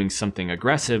equal doing something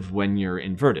aggressive when you're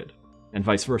inverted, and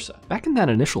vice versa. Back in that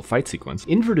initial fight sequence,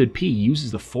 Inverted P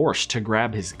uses the Force to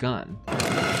grab his gun.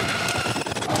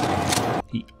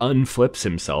 He unflips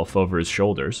himself over his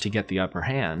shoulders to get the upper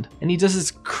hand, and he does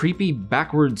this creepy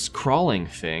backwards crawling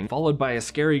thing, followed by a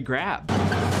scary grab.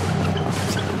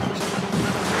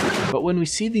 But when we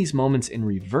see these moments in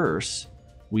reverse,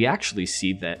 we actually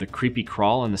see that the creepy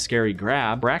crawl and the scary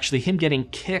grab were actually him getting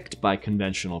kicked by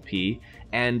conventional P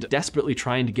and desperately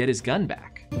trying to get his gun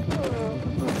back.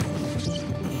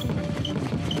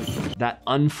 That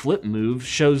unflip move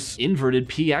shows Inverted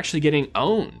P actually getting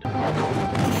owned.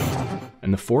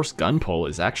 And the forced gun pull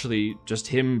is actually just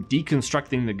him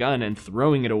deconstructing the gun and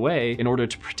throwing it away in order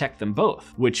to protect them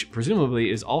both, which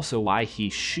presumably is also why he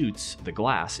shoots the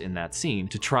glass in that scene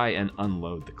to try and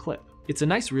unload the clip. It's a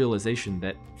nice realization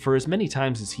that for as many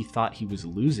times as he thought he was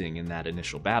losing in that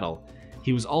initial battle,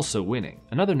 he was also winning.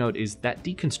 Another note is that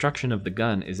deconstruction of the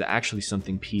gun is actually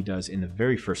something P does in the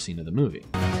very first scene of the movie.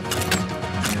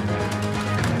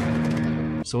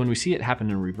 So when we see it happen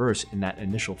in reverse in that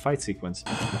initial fight sequence,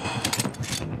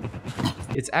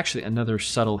 it's actually another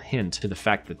subtle hint to the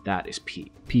fact that that is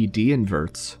P. P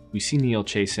de-inverts, we see Neil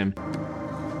chase him,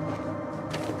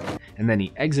 and then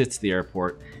he exits the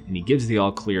airport and he gives the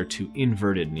all clear to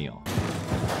inverted Neil.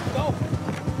 Go.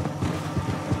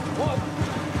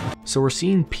 So we're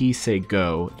seeing P say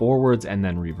go, forwards and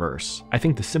then reverse. I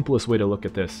think the simplest way to look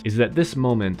at this is that this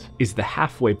moment is the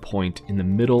halfway point in the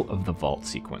middle of the vault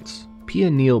sequence. P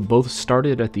and Neil both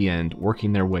started at the end,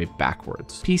 working their way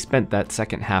backwards. P spent that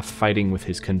second half fighting with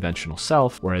his conventional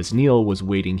self, whereas Neil was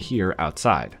waiting here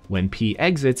outside. When P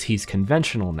exits, he's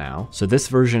conventional now, so this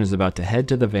version is about to head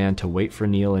to the van to wait for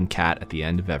Neil and Kat at the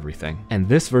end of everything. And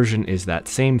this version is that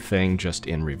same thing, just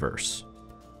in reverse.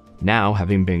 Now,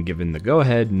 having been given the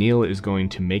go-ahead, Neil is going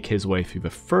to make his way through the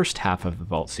first half of the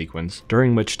vault sequence,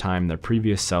 during which time their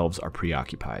previous selves are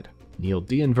preoccupied. Neil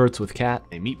de-inverts with Kat,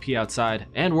 they meet P outside,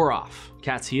 and we're off.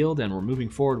 Kat's healed and we're moving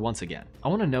forward once again. I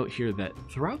want to note here that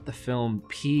throughout the film,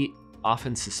 P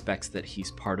often suspects that he's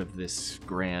part of this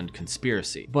grand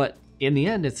conspiracy, but in the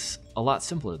end it's a lot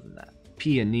simpler than that.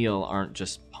 P and Neil aren't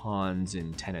just pawns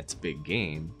in Tenet's big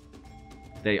game,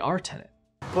 they are Tenet.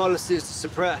 Policy is to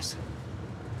suppress.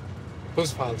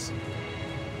 Whose policy?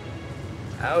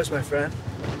 Ours, my friend.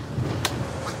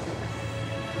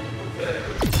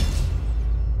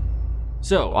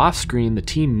 So, off-screen, the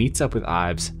team meets up with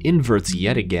Ives, inverts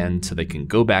yet again so they can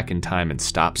go back in time and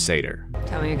stop Sator.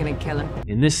 Tell me you're gonna kill him.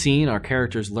 In this scene, our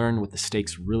characters learn what the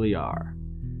stakes really are.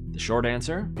 The short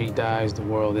answer? He dies, the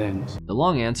world ends. The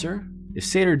long answer? If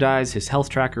Sator dies, his health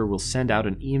tracker will send out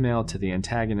an email to the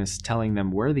antagonists telling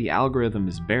them where the algorithm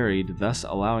is buried, thus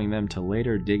allowing them to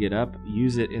later dig it up,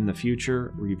 use it in the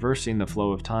future, reversing the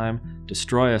flow of time,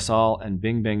 destroy us all, and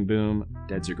bing bang boom,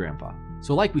 dead's your grandpa.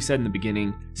 So like we said in the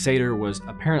beginning, Sator was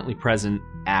apparently present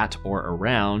at or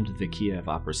around the Kiev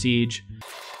Opera siege,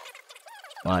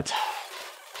 but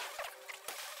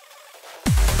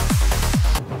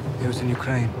He was in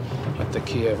Ukraine. At the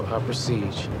Kiev Opera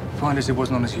siege. Find us, it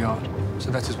wasn't on his yacht, so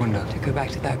that's his window. To go back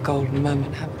to that golden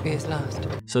moment, have it be his last.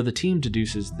 So the team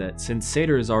deduces that since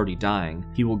Sator is already dying,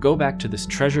 he will go back to this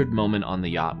treasured moment on the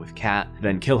yacht with Kat,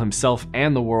 then kill himself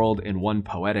and the world in one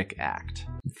poetic act.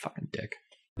 Fucking dick.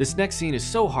 This next scene is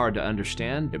so hard to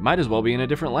understand, it might as well be in a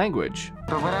different language.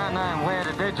 But without knowing where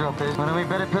the dead drop is, wouldn't we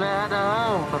better put it out the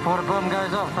hole before the bomb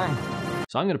goes off, eh?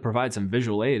 So I'm gonna provide some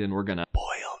visual aid and we're gonna boil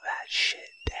that shit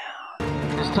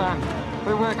down. This time,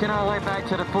 we're working our way back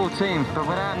to the full team, but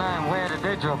without knowing where the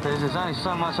dead drop is, there's only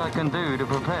so much I can do to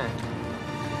prepare.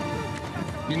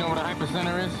 You know what a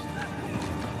hypercenter is?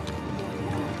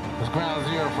 It's ground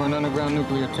zero for an underground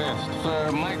nuclear test.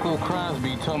 Sir Michael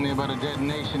Crosby told me about a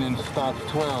detonation in Stock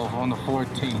 12 on the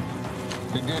 14th.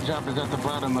 The dead drop is at the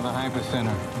bottom of the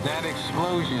hypercenter. That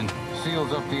explosion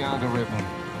seals up the algorithm.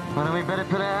 Well, we better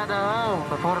put it out the hole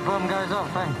before the bomb goes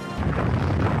off,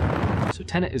 eh? So So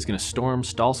Tenet is going to storm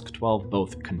Stalsk 12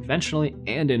 both conventionally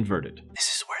and inverted. This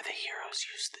is where the heroes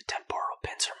use the temporal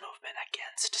pincer movement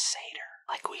against Sator,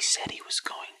 like we said he was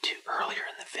going to earlier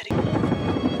in the video.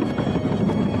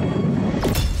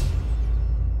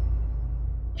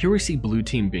 Here we see blue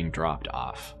team being dropped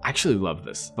off. I actually love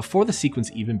this. Before the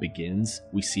sequence even begins,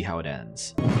 we see how it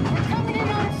ends.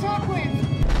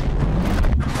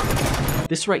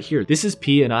 This right here, this is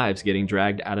P and Ives getting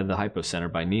dragged out of the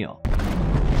hypocenter by Neil.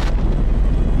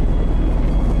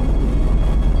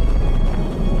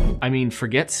 I mean,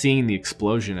 forget seeing the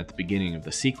explosion at the beginning of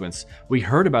the sequence. We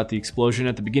heard about the explosion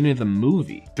at the beginning of the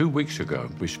movie. 2 weeks ago,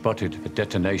 we spotted a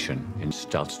detonation in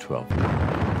Stalsk 12.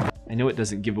 I know it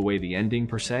doesn't give away the ending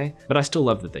per se, but I still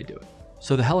love that they do it.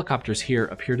 So the helicopters here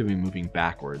appear to be moving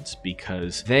backwards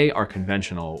because they are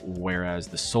conventional, whereas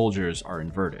the soldiers are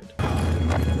inverted.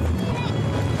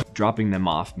 Dropping them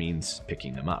off means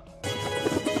picking them up.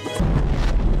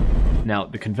 Now,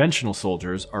 the conventional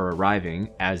soldiers are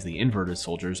arriving as the inverted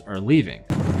soldiers are leaving.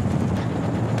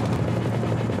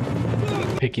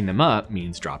 Picking them up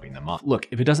means dropping them off. Look,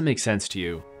 if it doesn't make sense to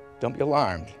you, don't be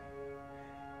alarmed.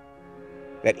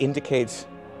 That indicates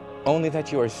only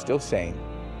that you are still sane.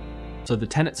 So the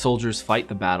Tenet soldiers fight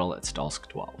the battle at Stalsk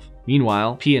 12.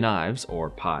 Meanwhile, P and Ives, or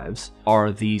Pives,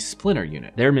 are the Splinter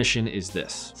unit. Their mission is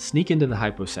this: sneak into the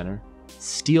hypocenter,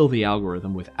 steal the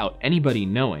algorithm without anybody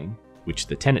knowing, which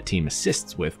the Tenet team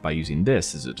assists with by using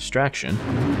this as a distraction,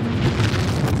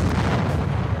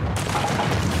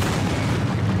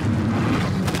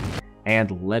 and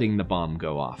letting the bomb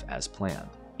go off as planned.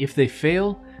 If they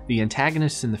fail, the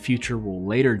antagonists in the future will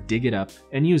later dig it up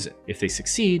and use it. If they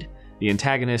succeed, the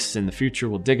antagonists in the future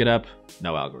will dig it up,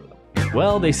 no algorithm.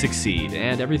 Well, they succeed,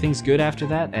 and everything's good after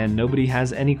that, and nobody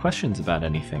has any questions about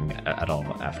anything at all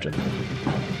after the movie.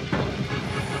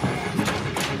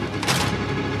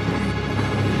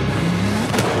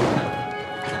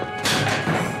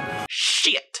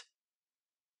 Shit!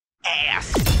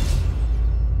 Ass!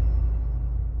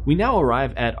 We now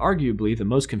arrive at arguably the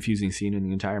most confusing scene in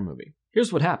the entire movie.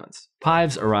 Here's what happens.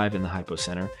 Pives arrive in the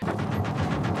hypocenter,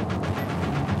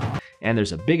 and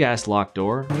there's a big-ass locked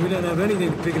door. We don't have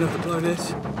anything big enough to blow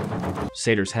this.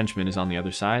 Sator's henchman is on the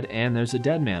other side, and there's a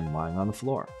dead man lying on the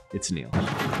floor. It's Neil.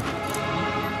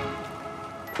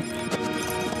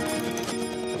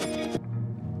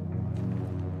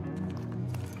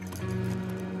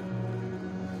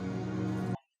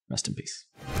 Rest in peace.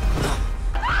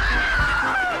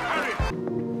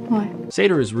 Why?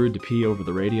 Sator is rude to P over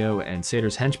the radio, and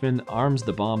Sator's henchman arms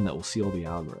the bomb that will seal the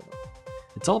algorithm.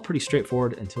 It's all pretty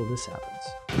straightforward until this happens.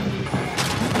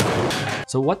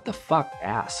 So what the fuck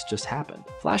ass just happened?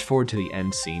 Flash forward to the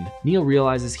end scene. Neil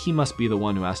realizes he must be the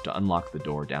one who has to unlock the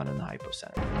door down in the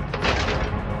hypocenter.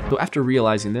 So after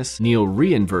realizing this, Neil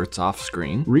re-inverts off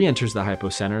screen, re-enters the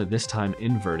hypocenter, this time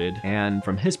inverted, and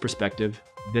from his perspective,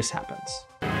 this happens.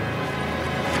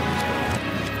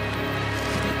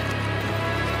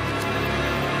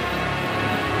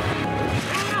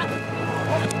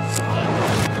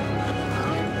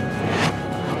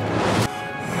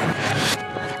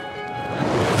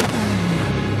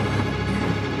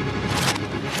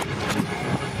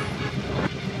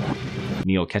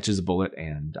 Neil catches a bullet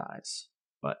and dies,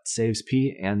 but saves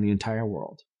P and the entire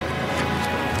world.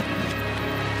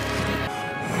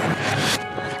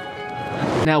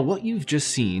 Now, what you've just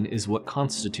seen is what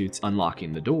constitutes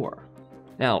unlocking the door.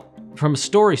 Now, from a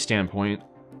story standpoint,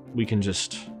 we can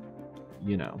just,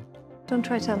 you know. Don't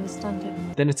try to understand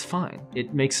it. Then it's fine.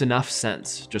 It makes enough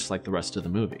sense, just like the rest of the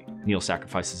movie. Neil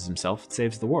sacrifices himself, it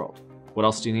saves the world. What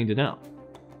else do you need to know?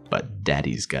 But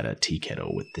Daddy's got a tea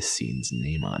kettle with this scene's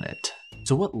name on it.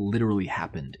 So what literally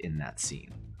happened in that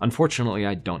scene? Unfortunately,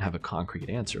 I don't have a concrete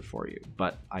answer for you,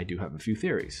 but I do have a few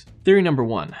theories. Theory number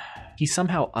one, he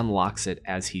somehow unlocks it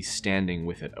as he's standing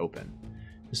with it open.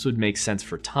 This would make sense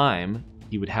for time.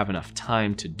 He would have enough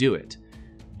time to do it.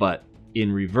 But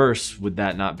in reverse, would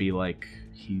that not be like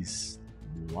he's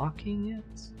locking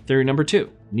it? Theory number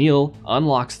two, Neil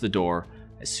unlocks the door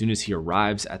as soon as he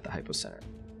arrives at the hypocenter.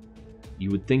 You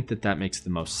would think that that makes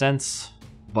the most sense,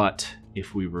 but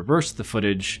if we reverse the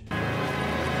footage,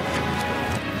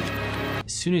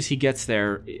 as soon as he gets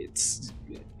there,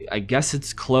 I guess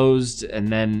it's closed, and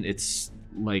then it's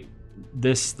like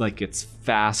this, like it's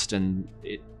fast, and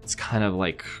it's kind of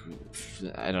like,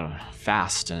 I don't know,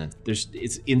 fast, and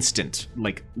it's instant,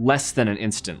 like less than an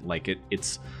instant, like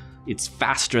it's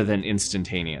faster than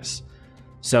instantaneous.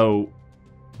 So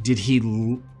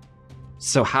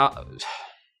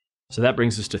So that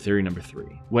brings us to theory number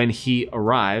three. When he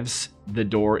arrives, the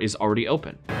door is already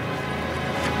open.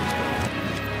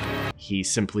 He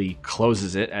simply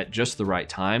closes it at just the right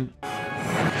time,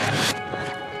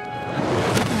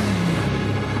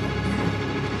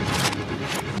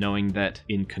 knowing that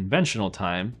in conventional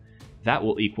time, that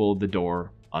will equal the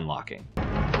door unlocking.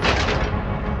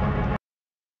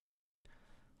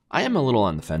 I am a little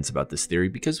on the fence about this theory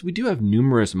because we do have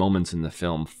numerous moments in the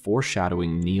film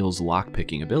foreshadowing Neil's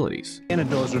lockpicking abilities. Inner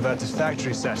doors revert to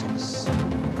factory settings.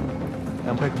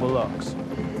 Unpickable locks.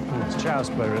 It's child's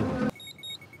play,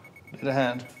 Need a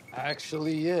hand?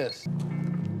 Actually, yes.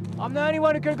 I'm the only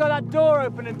one who could have got that door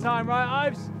open in time, right,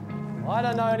 Ives? I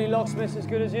don't know any locksmiths as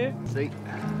good as you. See?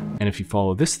 And if you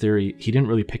follow this theory, he didn't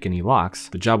really pick any locks.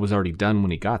 The job was already done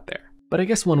when he got there. But I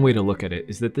guess one way to look at it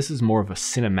is that this is more of a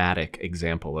cinematic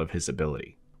example of his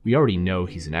ability. We already know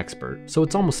he's an expert, so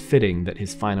it's almost fitting that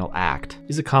his final act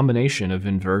is a combination of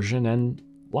inversion and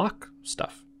lock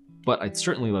stuff. But I'd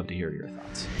certainly love to hear your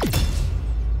thoughts.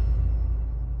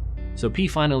 So P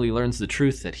finally learns the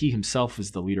truth that he himself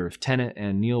is the leader of Tenet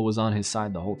and Neil was on his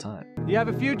side the whole time. You have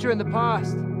a future in the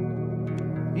past.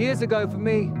 Years ago for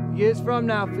me, years from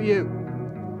now for you.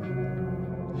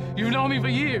 You've known me for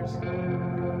years.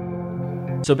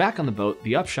 So back on the boat,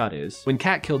 the upshot is, when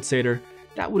Kat killed Sator,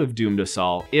 that would have doomed us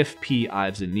all if P,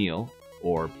 Ives, and Neil,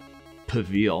 or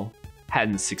Pavel,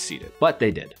 hadn't succeeded. But they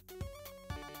did.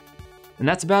 And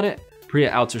that's about it.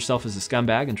 Priya outs herself as a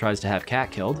scumbag and tries to have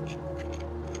Kat killed.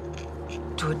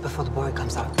 Do it before the boy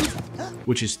comes out.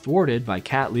 Which is thwarted by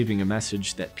Kat leaving a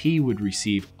message that P would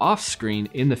receive off-screen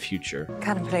in the future.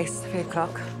 Cannon place, 3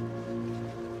 o'clock.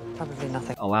 Probably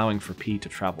nothing. Allowing for P to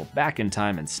travel back in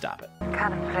time and stop it.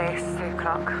 Cannon place, 3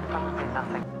 o'clock. Probably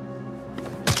nothing.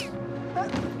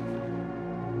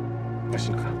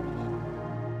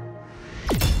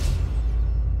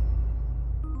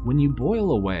 When you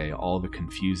boil away all the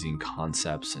confusing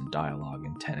concepts and dialogue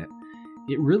in Tenet,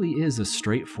 it really is a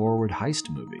straightforward heist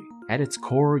movie. At its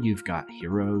core, you've got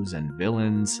heroes and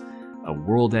villains, a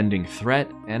world-ending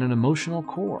threat, and an emotional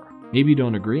core. Maybe you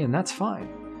don't agree, and that's fine,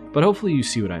 but hopefully you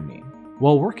see what I mean.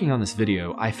 While working on this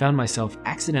video, I found myself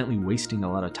accidentally wasting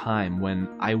a lot of time when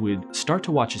I would start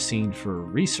to watch a scene for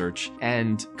research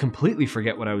and completely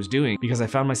forget what I was doing because I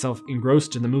found myself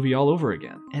engrossed in the movie all over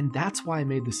again. And that's why I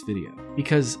made this video.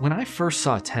 Because when I first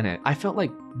saw Tenet, I felt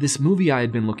like this movie I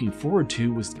had been looking forward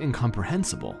to was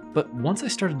incomprehensible. But once I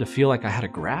started to feel like I had a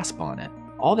grasp on it,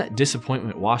 all that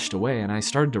disappointment washed away and I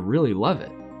started to really love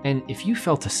it. And if you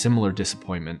felt a similar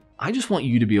disappointment, I just want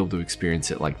you to be able to experience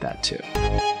it like that too.